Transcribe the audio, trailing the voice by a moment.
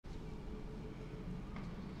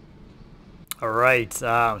Alright,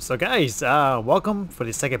 so guys, welcome for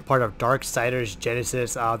the second part of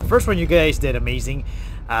Darksidersgenesis. The first one you guys did amazing.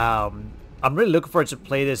 I'm really looking forward to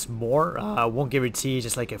play this more. Won't guarantee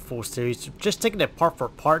just like a full series, just taking it part for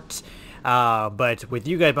part. But with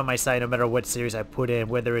you guys by my side, no matter what series I put in,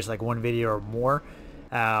 whether it's like one video or more,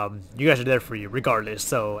 you guys are there for you regardless.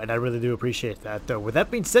 So, and I really do appreciate that. Though, with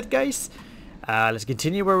that being said, guys, let's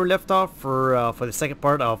continue where we left off for the second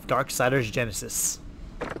part of Darksidersgenesis.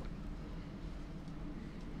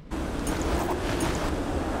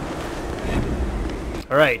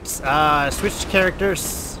 Alright, switch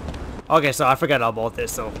characters. Okay, so I forgot all about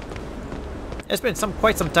this, so it's been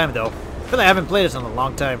quite some time though. I feel like I haven't played this in a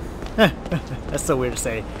long time. That's so weird to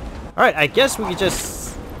say. Alright, I guess we can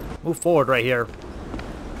just move forward right here.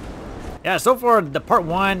 Yeah, so far the part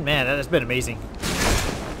 1, man, that's been amazing.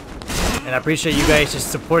 And I appreciate you guys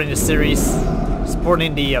just supporting the series,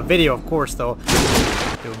 supporting the video, of course, though.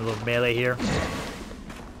 Doing a little melee here.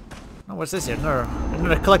 Oh, what's this here?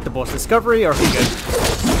 Another collectibles. Discovery? Or good?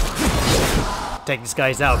 Take these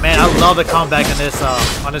guys out. Man, I love the combat on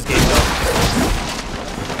this game, though.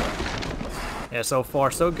 Yeah, so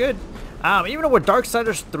far so good. Even though with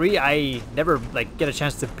Darksiders 3, I never like get a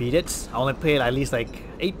chance to beat it. I only played at least like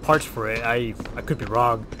 8 parts for it. I could be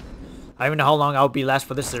wrong. I don't even know how long I'll be last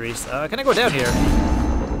for this series. Can I go down here?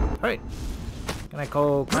 All right. Can I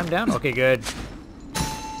climb down? Okay, good.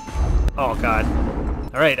 Oh God.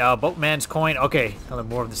 Alright, Boatman's coin. Okay,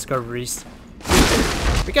 more of discoveries.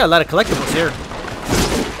 We got a lot of collectibles here.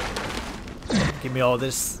 Give me all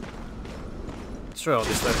this. Destroy all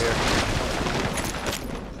this stuff here.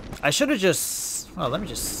 I should have just... Oh, let me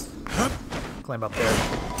just climb up there.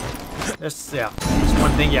 There's, yeah, there's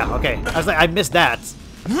one thing. Yeah, okay. I was like, I missed that.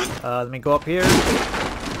 Let me go up here.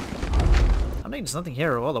 I'm thinking there's nothing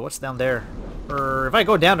here. Well, what's down there? Or if I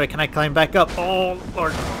go down there, can I climb back up? Oh,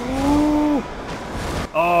 Lord. Ooh.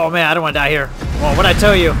 Oh man, I don't want to die here. Well, what did I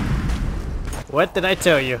tell you? What did I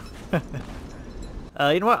tell you?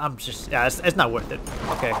 You know what? I'm just, yeah, it's not worth it.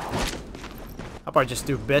 Okay. I'll probably just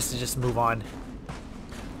do best to just move on.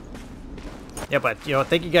 Yeah, but you know,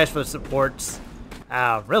 thank you guys for the support.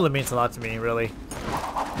 Really means a lot to me, really.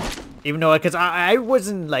 Even though, because I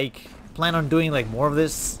wasn't like planning on doing like more of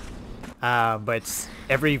this, but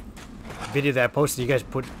every video that I posted, you guys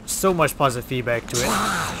put so much positive feedback to it.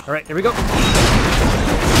 All right, here we go.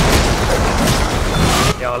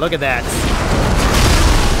 Yo, look at that.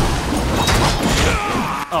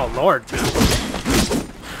 Oh, Lord.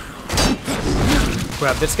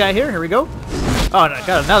 Grab this guy here. Here we go. Oh, no,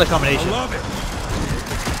 got another combination. I love it.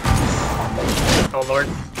 Oh, Lord.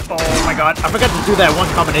 Oh, my God. I forgot to do that one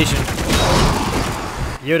combination.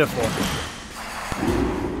 Beautiful.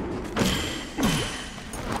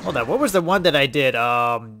 Hold on. What was the one that I did?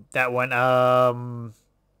 That one.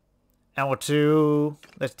 Ammo 2.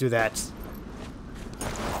 Let's do that.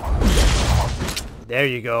 There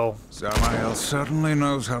you go. Samael certainly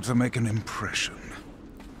knows how to make an impression.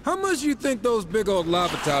 How much you think those big old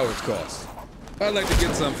lava towers cost? I'd like to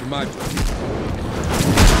get some for my place.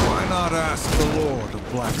 Why not ask the Lord of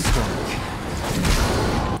Blackstone?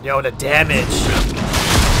 Yo, the damage.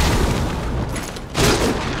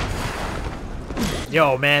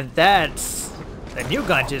 Yo, man, that new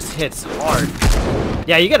gun just hits hard.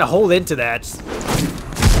 Yeah, you gotta hold into that.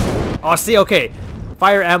 Oh, see, okay.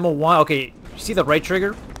 Fire ammo 1. Okay, you see the right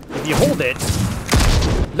trigger? If you hold it,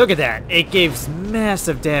 look at that. It gives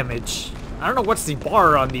massive damage. I don't know what's the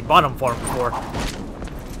bar on the bottom farm for.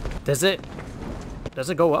 Does it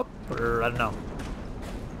go up? Or I don't know.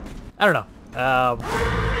 I don't know.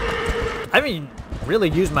 I mean, really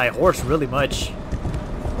use my horse really much.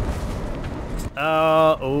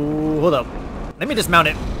 Oh, hold up. Let me dismount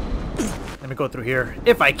it. Let me go through here,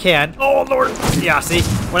 if I can. Oh, Lord. Yeah, see?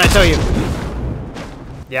 What'd I tell you?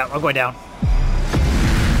 Yeah, I'm going down.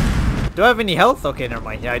 Do I have any health? Okay, never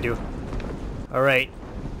mind. Yeah, I do. Alright.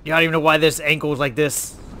 You don't even know why this ankle is like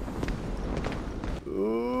this.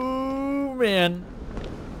 Ooh, man.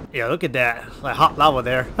 Yeah, look at that. Like hot lava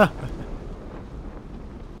there. Let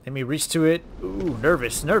me reach to it. Ooh,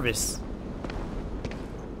 nervous.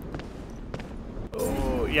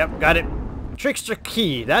 Oh, yep, got it. Trickster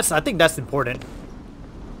key. I think that's important.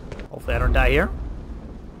 Hopefully I don't die here.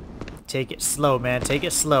 Take it slow, man. Take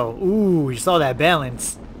it slow. Ooh, you saw that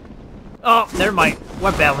balance. Oh, never mind.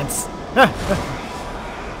 What balance?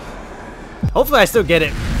 Hopefully I still get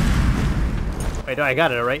it. Wait, do I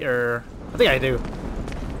got it right? Or I think I do.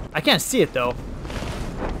 I can't see it though.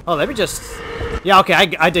 Oh, let me just. Yeah, okay,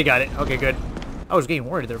 I did got it. Okay, good. I was getting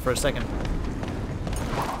worried there for a second.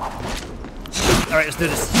 All right, let's do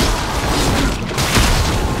this.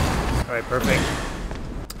 All right, perfect.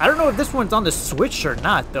 I don't know if this one's on the Switch or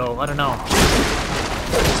not, though. I don't know.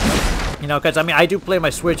 You know, because, I mean, I do play my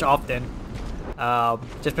Switch often.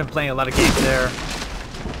 Just been playing a lot of games there.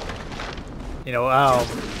 You know,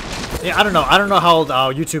 yeah, I don't know. I don't know how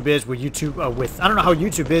YouTube is with I don't know how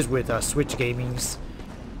YouTube is with Switch gamings.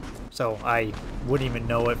 So I wouldn't even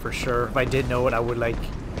know it for sure. If I did know it, I would like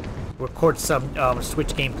record some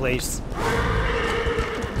Switch gameplays.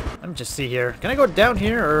 Let me just see here. Can I go down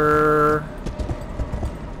here or?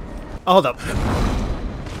 Oh, hold up.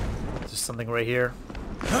 There's something right here.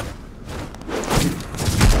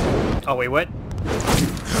 Oh wait, what?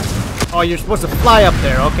 Oh, you're supposed to fly up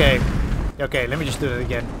there. Okay. Okay, let me just do it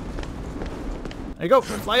again. There you go.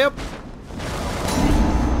 Fly up.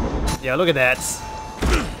 Yeah, look at that.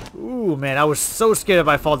 Ooh, man, I was so scared if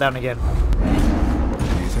I fall down again.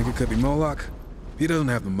 You think it could be Moloch? He doesn't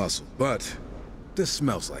have the muscle, but this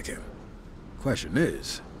smells like him. Question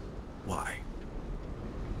is, why?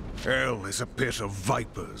 Hell is a pit of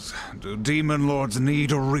vipers. Do demon lords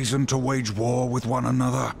need a reason to wage war with one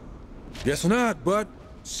another? Guess not, but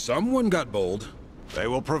someone got bold. They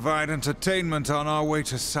will provide entertainment on our way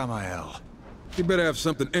to Samael. You better have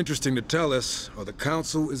something interesting to tell us, or the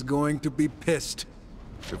council is going to be pissed.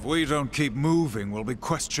 If we don't keep moving, we'll be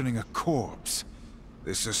questioning a corpse.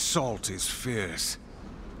 This assault is fierce.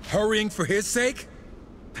 Hurrying for his sake?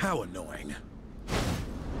 How annoying.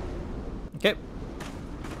 Okay.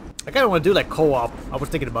 I kind of want to do like co-op. I was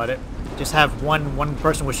thinking about it. Just have one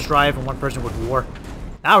person with Strive and one person with War.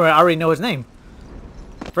 Now I already know his name.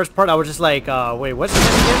 First part I was just like, wait, what's his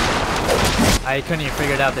name again? I couldn't even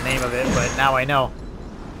figure out the name of it, but now I know.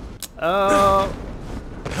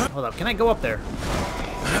 Hold up, can I go up there?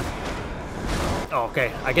 Oh,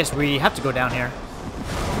 okay. I guess we have to go down here.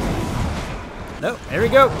 No, there we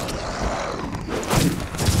go.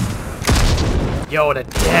 Yo, the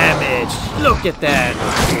damage! Look at that!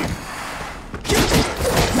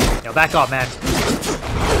 Yo, back off, man.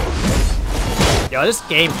 Yo, this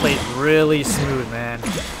game plays really smooth, man.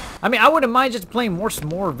 I mean, I wouldn't mind just playing more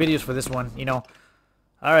videos for this one, you know.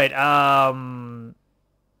 Alright, oh,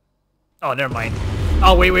 never mind.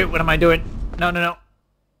 Oh, wait, what am I doing? No. No,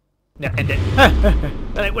 end it.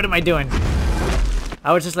 What am I doing?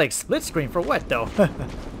 I was just like, split screen for what, though?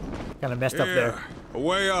 Kind of messed up there.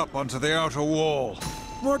 Way up onto the outer wall.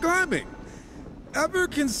 More climbing. Ever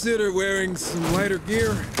consider wearing some lighter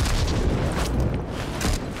gear?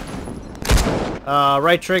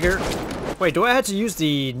 Right trigger. Wait, do I have to use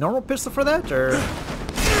the normal pistol for that, or?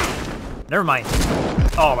 Never mind.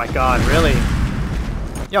 Oh my god, really?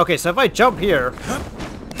 Yeah, okay, so if I jump here...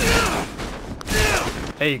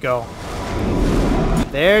 There you go.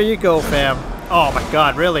 There you go, fam. Oh my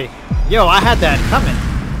god, really? Yo, I had that coming.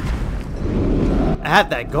 I had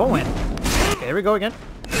that going. Okay, here we go again.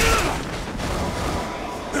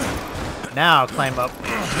 Now climb up.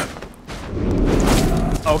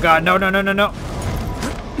 Oh god, no.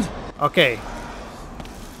 Okay.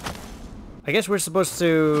 I guess we're supposed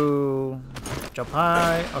to jump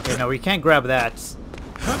high. Okay, no, we can't grab that.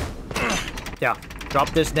 Yeah,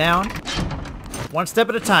 drop this down. One step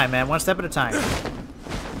at a time, man. One step at a time.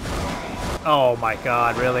 Oh my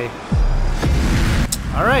god, really?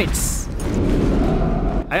 Alright.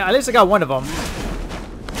 At least I got one of them.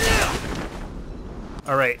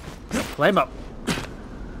 Alright. Climb up.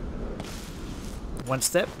 One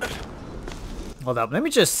step. Hold up. Let me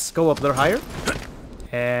just go up a little higher.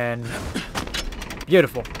 And...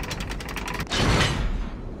 Beautiful.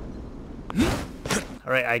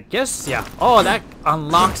 Alright, I guess, yeah. Oh, that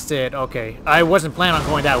unlocks it. Okay. I wasn't planning on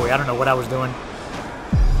going that way. I don't know what I was doing.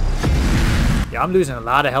 Yeah, I'm losing a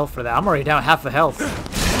lot of health for that. I'm already down half a health.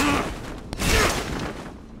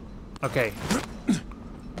 Okay.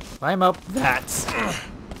 Climb up that.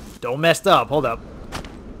 Don't mess up. Hold up.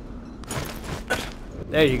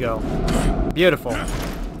 There you go. Beautiful.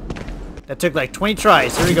 That took like 20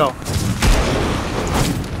 tries. Here we go.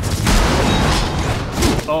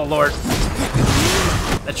 Oh, Lord.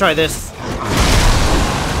 Let's try this.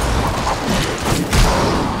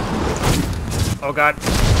 Oh, God.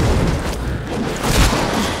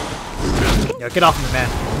 Yo, get off me, man.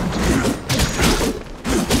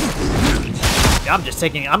 Yeah, I'm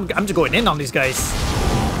just going in on these guys.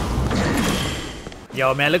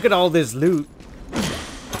 Yo, man, look at all this loot.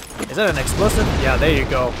 Is that an explosive? Yeah, there you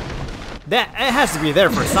go. That it has to be there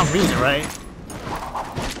for some reason, right?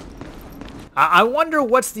 I wonder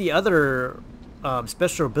what's the other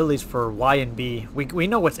special abilities for Y and B. We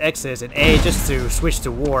know what X is, and A just to switch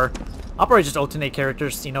to war. I'll probably just alternate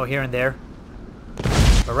characters, you know, here and there.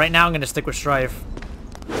 But right now I'm gonna stick with Strive.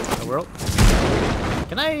 The world.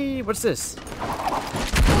 Can I? What's this?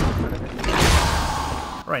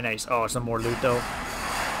 Alright, nice. Oh, some more loot though.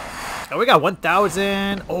 Oh, we got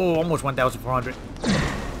 1,000. Oh, almost 1,400.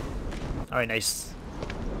 Alright, nice.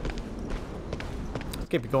 Let's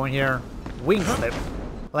keep it going here. Wing flip. I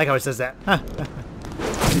like how it says that.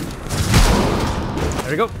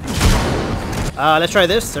 There we go. Let's try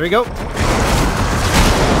this. There we go.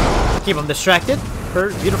 Keep them distracted.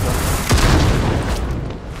 Beautiful.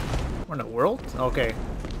 We're in the world? Okay.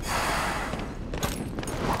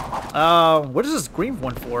 What is this green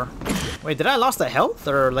one for? Wait, did I lost a health?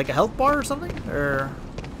 Or like a health bar or something? Or...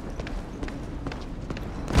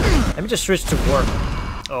 Let me just switch to war.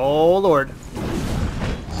 Oh, Lord.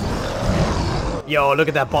 Yo, look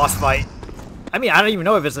at that boss fight. I mean, I don't even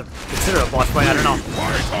know if it's considered a boss fight. I don't know.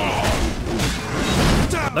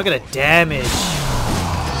 Look at the damage.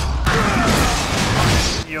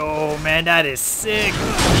 Yo, man, that is sick.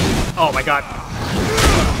 Oh, my God.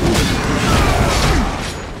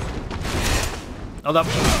 Hold up.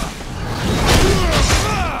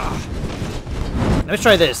 Let's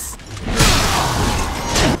try this.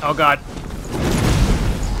 Oh, God.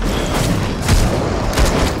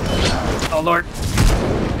 Oh, Lord.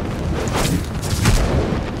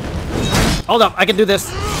 Hold up, I can do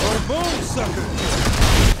this.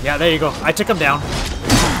 Yeah, there you go. I took him down.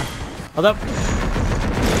 Hold up.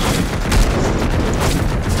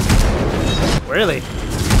 Really?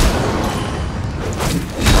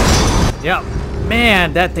 Yeah.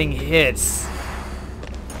 Man, that thing hits.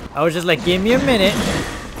 I was just like, give me a minute.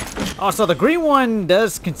 Oh, so the green one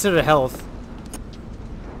does consider health.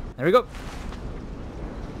 There we go.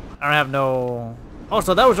 I don't have no... Oh,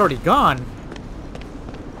 so that was already gone.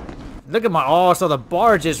 Look at my... Oh, so the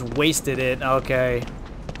bar just wasted it. Okay.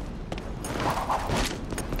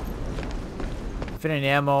 Infinity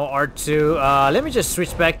ammo, R2. Let me just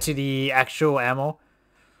switch back to the actual ammo.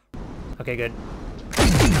 Okay, good.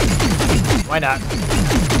 Why not?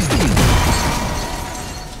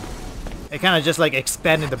 It kind of just like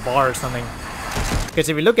expanded the bar or something. Because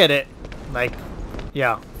if you look at it, like,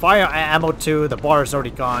 yeah, fire ammo 2, the bar is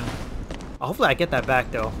already gone. Hopefully I get that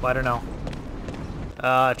back though, but I don't know.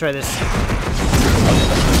 Try this.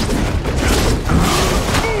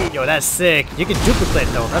 Yo, that's sick. You can duplicate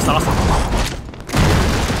though. That's awesome.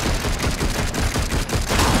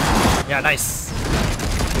 Yeah, nice.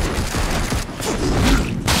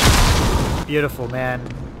 Beautiful, man.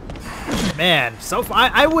 Man, so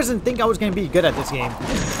far, I wasn't think I was gonna be good at this game.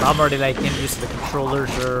 I'm already like getting used to the controllers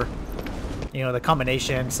or, you know, the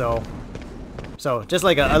combination. So just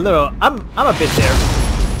like a little, I'm a bit there.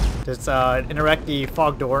 Just interact the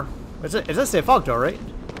fog door. Is this a fog door, right?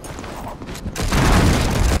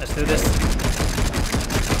 Let's do this.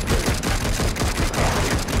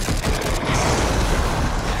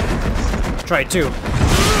 Try it too.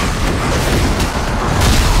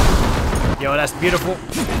 Yo, that's beautiful.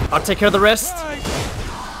 I'll take care of the rest.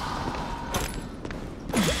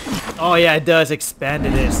 Oh yeah, it does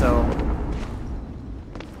expanded it, so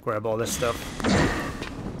grab all this stuff.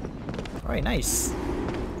 Alright, nice.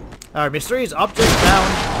 Alright, mysterious object found.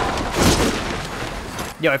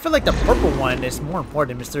 Yo, I feel like the purple one is more important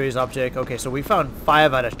than mysterious object. Okay, so we found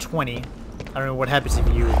 5 out of 20. I don't know what happens if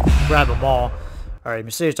you grab them all. Alright,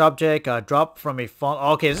 mysterious object, drop from a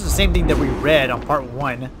fall. Okay, this is the same thing that we read on part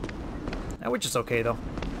 1. Which is okay though.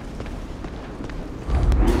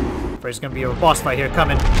 There's gonna be a boss fight here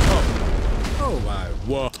coming. Oh my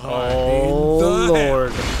what? Oh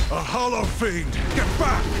Lord. A hollow fiend! Get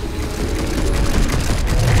back!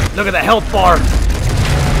 Look at the health bar!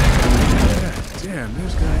 Damn,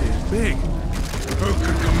 this guy is big. Who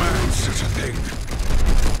could command such a thing?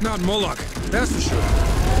 Not Moloch, that's for sure.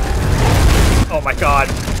 Oh my God.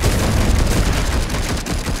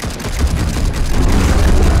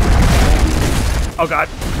 Oh God.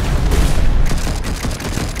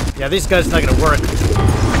 Yeah, these guys are not gonna work.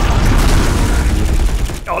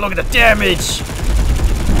 Oh, look at the damage!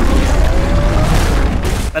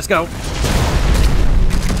 Let's go.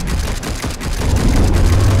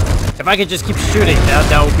 If I could just keep shooting,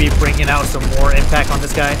 that would be bringing out some more impact on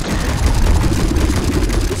this guy.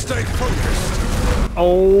 Stay focused.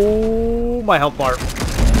 Oh, my health bar.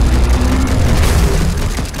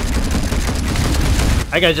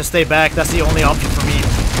 I gotta just stay back. That's the only option for me.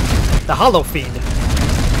 The Hollow Fiend.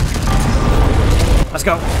 Let's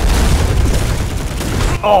go.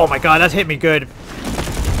 Oh my God, that hit me good.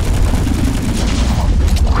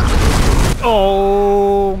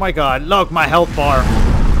 Oh my God, look, my health bar.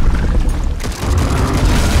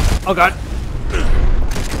 Oh God.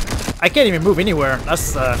 I can't even move anywhere. That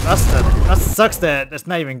sucks that that's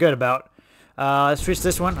not even good about. Let's switch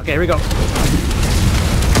this one. Okay, here we go.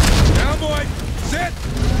 Now, boy, sit.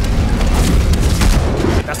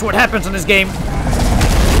 That's what happens in this game.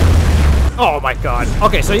 Oh my god.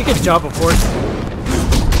 Okay, so you can jump, of course.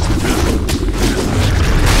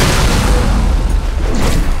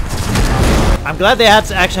 I'm glad they had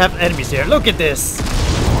to actually have enemies here. Look at this.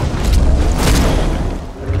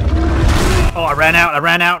 Oh, I ran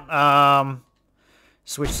out.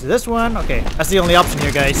 Switch to this one. Okay, that's the only option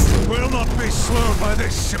here, guys. We'll not be slowed by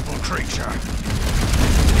this simple creature.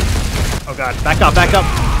 Oh god, back up, back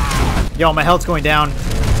up. Yo, my health's going down.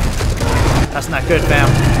 That's not good, fam.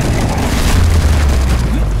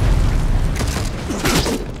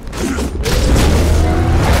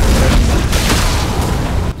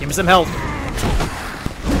 Give me some health.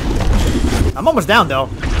 I'm almost down, though.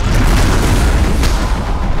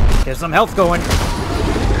 Get some health going.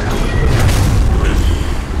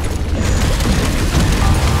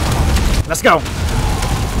 Let's go.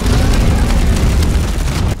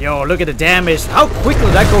 Yo, look at the damage. How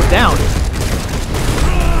quickly that goes down.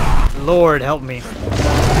 Lord, help me.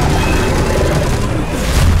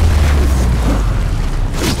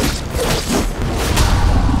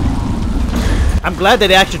 I'm glad that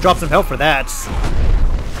they actually dropped some health for that.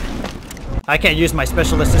 I can't use my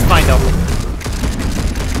specialist. It's fine, though.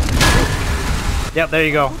 Yep, there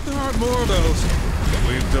you go. There aren't more of those.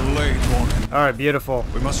 We've delayed one. Alright, beautiful.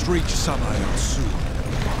 We must reach Samael soon.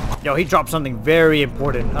 Yo, he dropped something very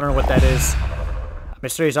important. I don't know what that is.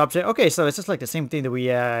 Mysterious object. Okay, so it's just like the same thing that we,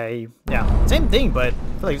 yeah, same thing, but I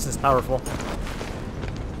feel like this is powerful.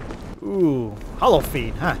 Ooh, Hollow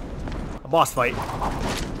Fiend, huh? A boss fight.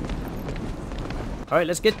 Alright,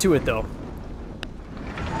 let's get to it, though.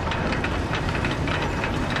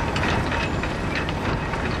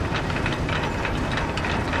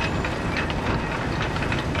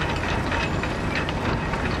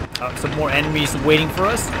 Some more enemies waiting for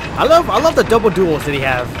us. I love the double duels that he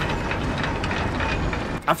have.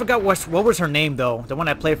 I forgot what was her name though. The one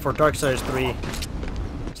I played for Darksiders 3.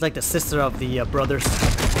 It's like the sister of the brothers.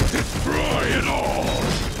 Destroy it all.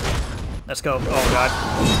 Let's go. Oh god.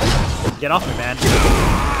 Get off me, man.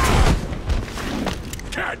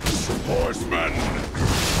 Catch, horseman.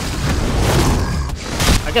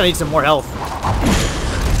 I gotta need some more health.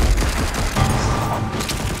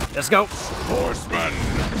 Let's go. Horseman.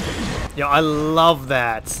 Yo, I love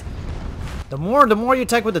that. The more you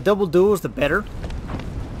attack with the double duels, the better.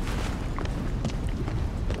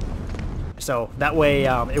 So that way,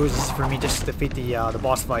 it was easy for me just to defeat the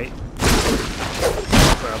boss fight.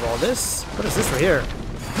 Grab all this. What is this right here?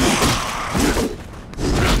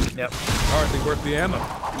 Yep. Hardly worth the ammo.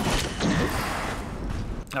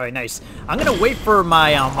 All right, nice. I'm gonna wait for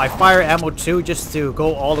my my fire ammo too, just to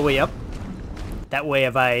go all the way up. That way,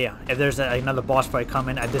 if there's another boss fight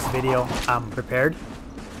coming at this video, I'm prepared.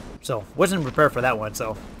 So, wasn't prepared for that one,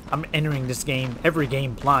 so I'm entering this game, every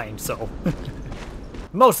game blind, so.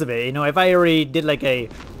 Most of it, you know, if I already did like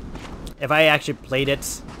if I actually played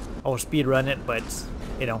it, I'll speedrun it, but,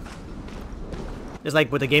 you know. Just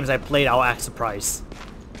like with the games I played, I'll act surprised.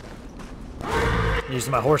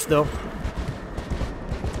 Using my horse, though.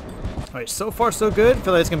 Alright, so far so good. I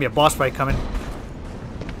feel like it's gonna be a boss fight coming.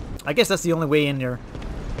 I guess that's the only way in there.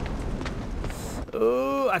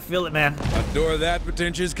 Oh, I feel it, man. A door that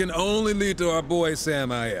pretentious can only lead to our boy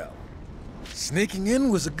Samael. Sneaking in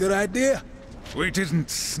was a good idea. We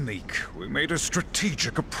didn't sneak. We made a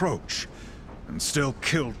strategic approach. And still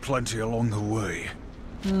killed plenty along the way.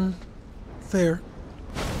 Fair.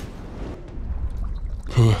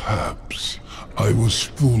 Perhaps I was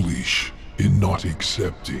foolish in not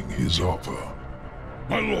accepting his offer.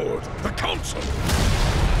 My lord, the council!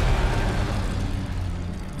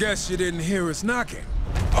 Guess you didn't hear us knocking.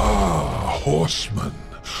 Ah, horseman,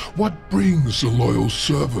 what brings the loyal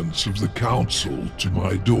servants of the council to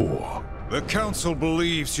my door? The council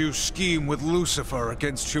believes you scheme with Lucifer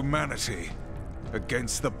against humanity.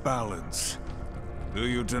 Against the balance. Do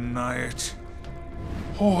you deny it?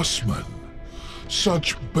 Horseman,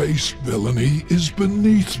 such base villainy is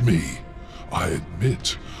beneath me. I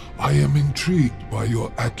admit, I am intrigued by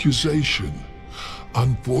your accusation.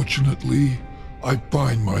 Unfortunately, I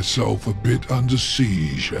find myself a bit under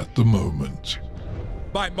siege at the moment.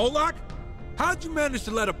 By Moloch? How'd you manage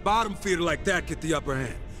to let a bottom feeder like that get the upper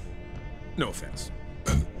hand? No offense.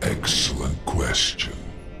 An excellent question.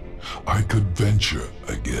 I could venture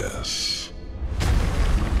a guess.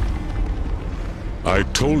 I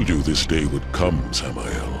told you this day would come,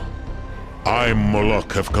 Samael. I,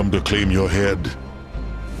 Moloch, have come to claim your head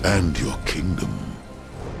and your kingdom.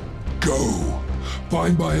 Go.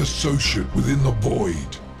 Find my associate within the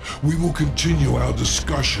void. We will continue our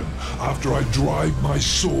discussion after I drive my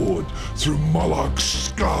sword through Moloch's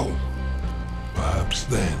skull. Perhaps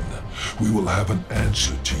then we will have an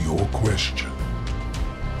answer to your question.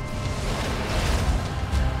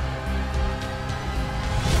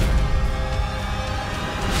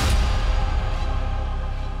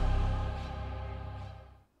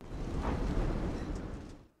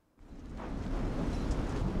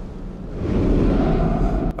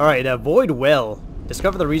 Alright, Void Well.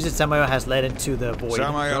 Discover the reason Samael has led into the void.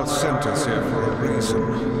 Samael sent us here for a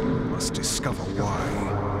reason. Must discover why.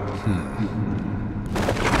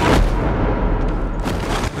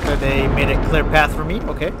 So they made a clear path for me.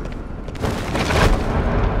 Okay.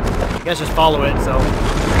 I guess just follow it. So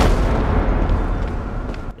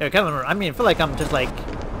yeah, kind of. I mean, I feel like I'm just like,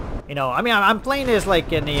 you know. I mean, I'm playing this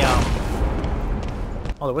like in the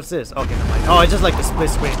Oh, what's this? Okay, never mind. Oh, it's just like the split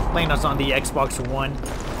screen. Playing us on the Xbox One.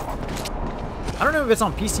 I don't know if it's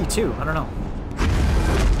on PC too. I don't know.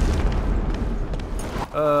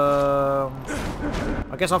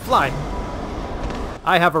 I guess I'll fly.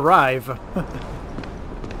 I have arrived. I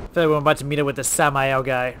feel like we're about to meet up with the Samael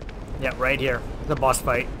guy. Yeah, right here. The boss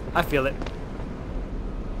fight. I feel it.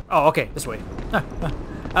 Oh, okay. This way. I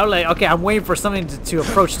was like, okay, I'm waiting for something to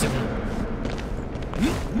approach to me.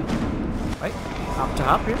 Right. Hop to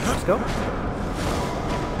hop here. Let's go.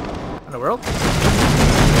 In the world?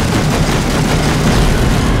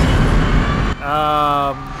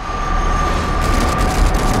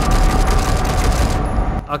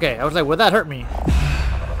 Okay, I was like, would that hurt me?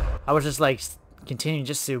 I was just like, continuing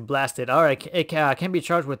just to blast it. Alright, it can be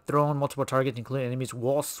charged with throwing multiple targets, including enemies,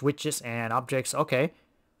 walls, switches, and objects. Okay.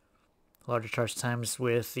 Larger charge times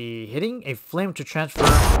with the hitting a flame to transfer.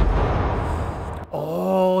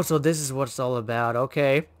 Oh, so this is what it's all about.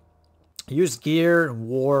 Okay. Use gear and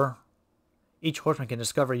war. Each horseman can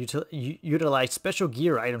discover utilize special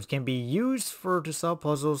gear items. Can be used to solve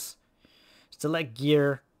puzzles. Select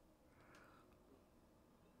gear.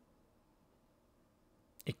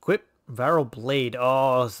 Equip Varro Blade.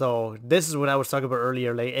 Oh, so this is what I was talking about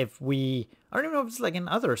earlier. Like if we, I don't even know if it's like an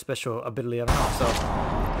other special ability. I don't know. So,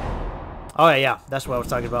 oh yeah, that's what I was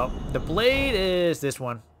talking about. The blade is this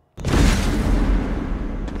one.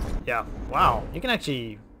 Yeah. Wow. You can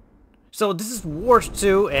actually. So this is Wars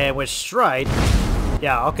 2 and with Stride.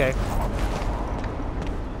 Yeah. Okay.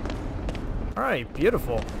 All right.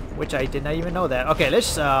 Beautiful. Which I did not even know that. Okay. Let's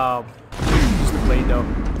use the blade though.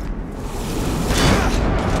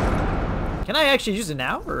 Can I actually use it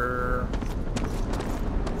now, or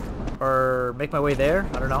make my way there?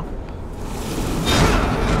 I don't know.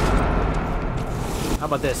 How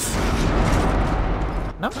about this?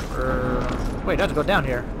 No? Or wait, I have to go down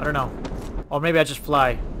here. I don't know. Or maybe I just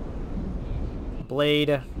fly.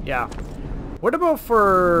 Blade. Yeah. What about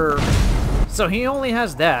for? So he only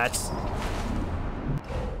has that.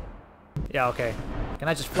 Yeah. Okay. Can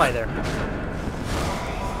I just fly there?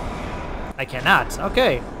 I cannot.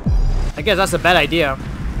 Okay. I guess that's a bad idea.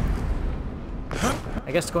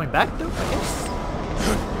 I guess going back though, I guess.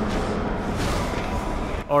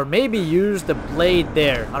 Or maybe use the blade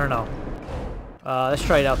there. I don't know. Let's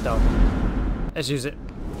try it out though. Let's use it.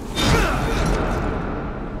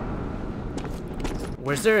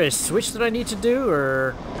 Was there a switch that I need to do,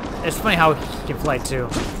 or it's funny how he can fly too.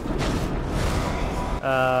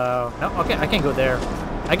 No, okay, I can't go there.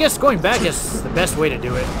 I guess going back is the best way to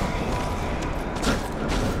do it.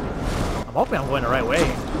 I'm hoping I'm going the right way.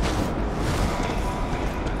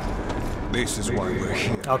 This is why we're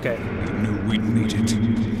here. Okay. We knew we'd need it.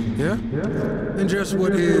 Yeah? And just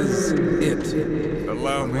what is it?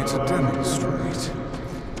 Allow me to demonstrate.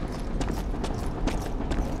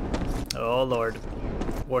 Oh lord.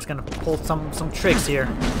 War's gonna pull some tricks here.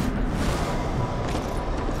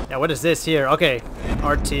 Yeah, what is this here? Okay.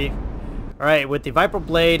 RT. Alright, with the Viper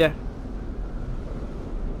Blade.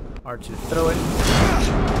 R2 throw it.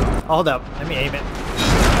 Hold up. Let me aim it.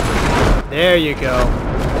 There you go.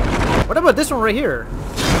 What about this one right here?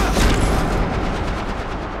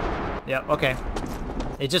 Yeah, okay.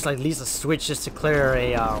 It just like leaves a switch just to clear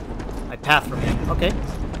a path for me. Okay.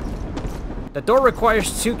 The door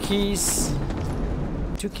requires 2 keys.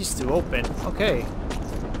 2 keys to open. Okay.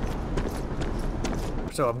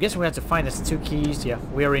 So I'm guessing we have to find this 2 keys. Yeah,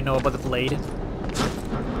 we already know about the blade.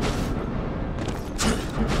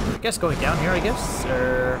 I guess going down here, I guess?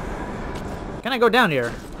 Or can I go down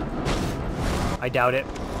here? I doubt it.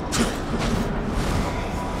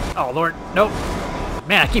 Oh lord, nope.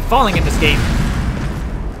 Man, I keep falling in this game.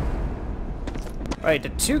 Alright, the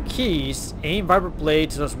 2 keys. Aim Viper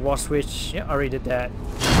Blade to this wall switch. Yeah, I already did that.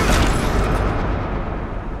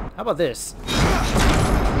 How about this?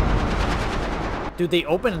 Do they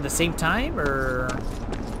open at the same time, or?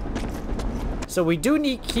 So we do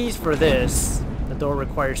need keys for this. The door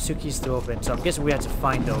requires 2 keys to open, so I'm guessing we have to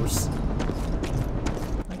find those.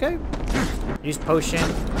 Okay. Use potion. I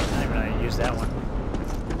don't even know how to use that one.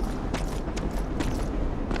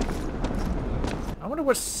 I wonder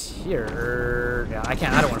what's here. Yeah, I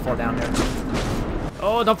can't. I don't want to fall down there.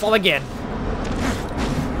 Oh, don't fall again.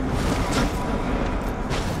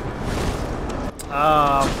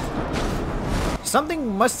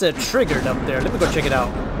 Something must have triggered up there. Let me go check it out.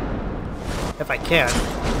 If I can.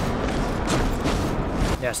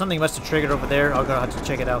 Yeah, something must have triggered over there. I'll go have to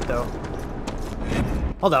check it out though.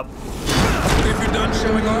 Hold up. If you're done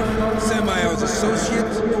showing off, Samael's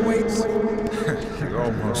associate awaits. You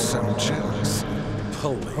almost sound jealous.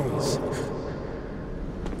 Please.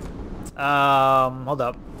 Hold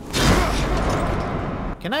up.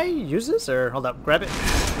 Can I use this or hold up? Grab it.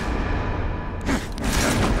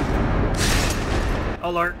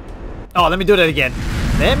 Oh lord. Oh, let me do that again.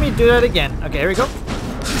 Let me do that again. Okay, here we go.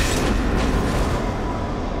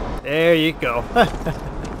 There you go.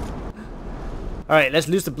 Alright, let's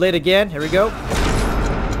lose the blade again. Here we go.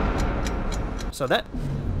 So that...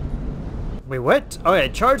 Wait, what? Okay,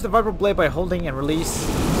 charge the vibral blade by holding and release.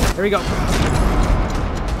 Here we go.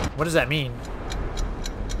 What does that mean?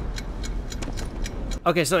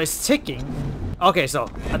 Okay, so it's ticking. Okay, so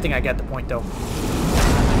I think I got the point though.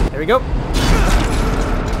 There we go.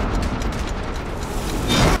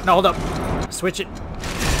 No, hold up. Switch it.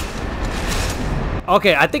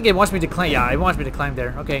 Okay, I think it wants me to climb. Yeah, it wants me to climb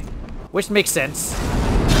there. Okay. Which makes sense.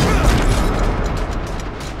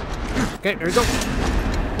 Okay, here we go.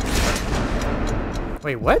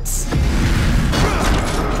 Wait, what?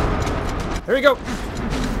 Here we go.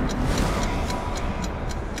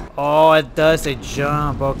 Oh, it does a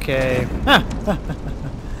jump. Okay.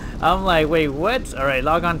 I'm like, wait, what? Alright,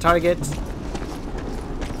 log on target.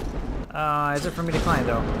 Is it for me to climb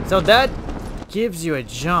though? So that gives you a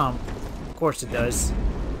jump. Of course it does.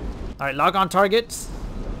 Alright, log on target.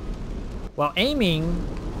 While aiming.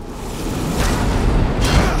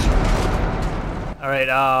 Alright,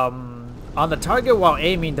 on the target while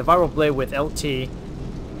aiming, the viral blade with LT.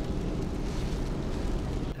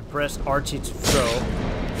 And press RT to throw.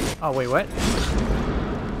 Oh, wait, what?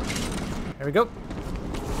 Here we go.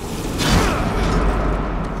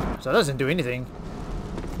 So that doesn't do anything.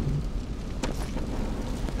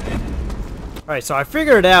 Alright, so I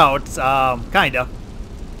figured it out, kinda.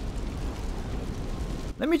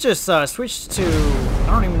 Let me just switch to...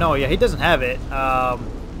 I don't even know. Yeah, he doesn't have it.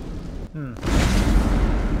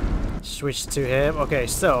 Switch to him. Okay,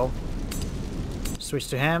 so... Switch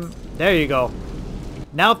to him. There you go.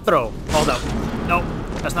 Now throw. Hold up. Nope.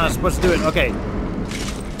 That's not supposed to do it. Okay.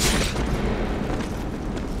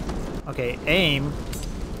 Okay, aim.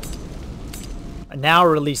 And now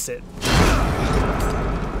release it.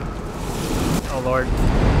 Oh, Lord.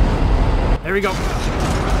 There we go.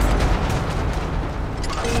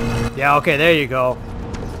 Yeah, okay, there you go.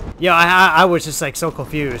 Yeah, I was just like so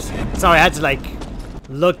confused. Sorry, I had to like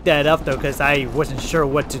look that up though because I wasn't sure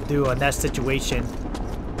what to do in that situation.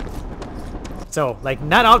 So, like,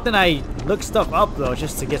 not often I look stuff up though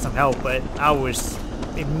just to get some help, but I was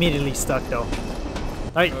immediately stuck though.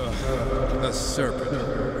 Alright. A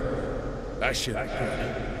serpent. I should.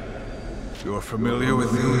 You're familiar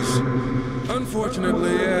with these?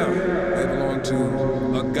 Unfortunately, yeah. They belong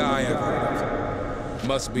to a guy I've heard of.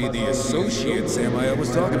 Must be the associate Samael was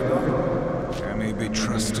talking about. Can he be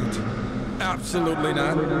trusted? Absolutely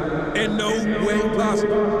not. In no way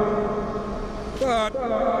possible. But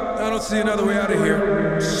I don't see another way out of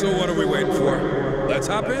here. So what are we waiting for? Let's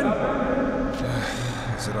hop in.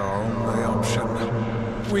 Is it our only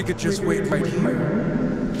option? We could just wait right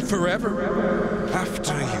here. Forever.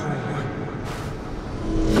 After you.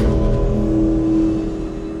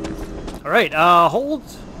 Alright, hold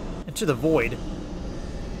into the void.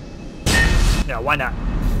 Yeah, why not?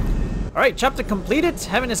 Alright, chapter completed.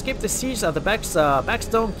 Having escaped the siege of the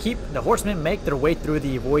Backstone Keep, the horsemen make their way through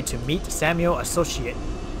the void to meet Samuel Associate.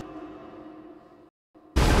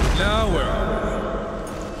 Now where are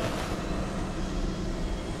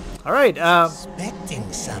we? Alright,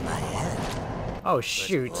 Expecting Samael. oh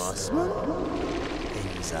shoot. Horseman?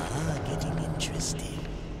 Things are getting interesting.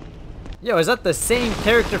 Yo, is that the same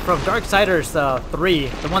character from Darksiders 3?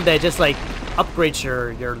 The one that just like upgrades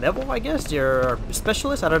your level, I guess? Your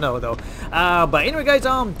specialist? I don't know though. But anyway guys,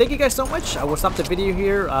 thank you guys so much. I will stop the video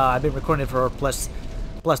here. I've been recording it for plus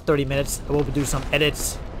 30 minutes. I will do some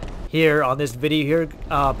edits here on this video here.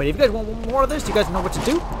 But if you guys want more of this, you guys know what to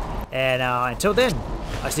do. And until then,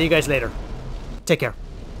 I'll see you guys later. Take care.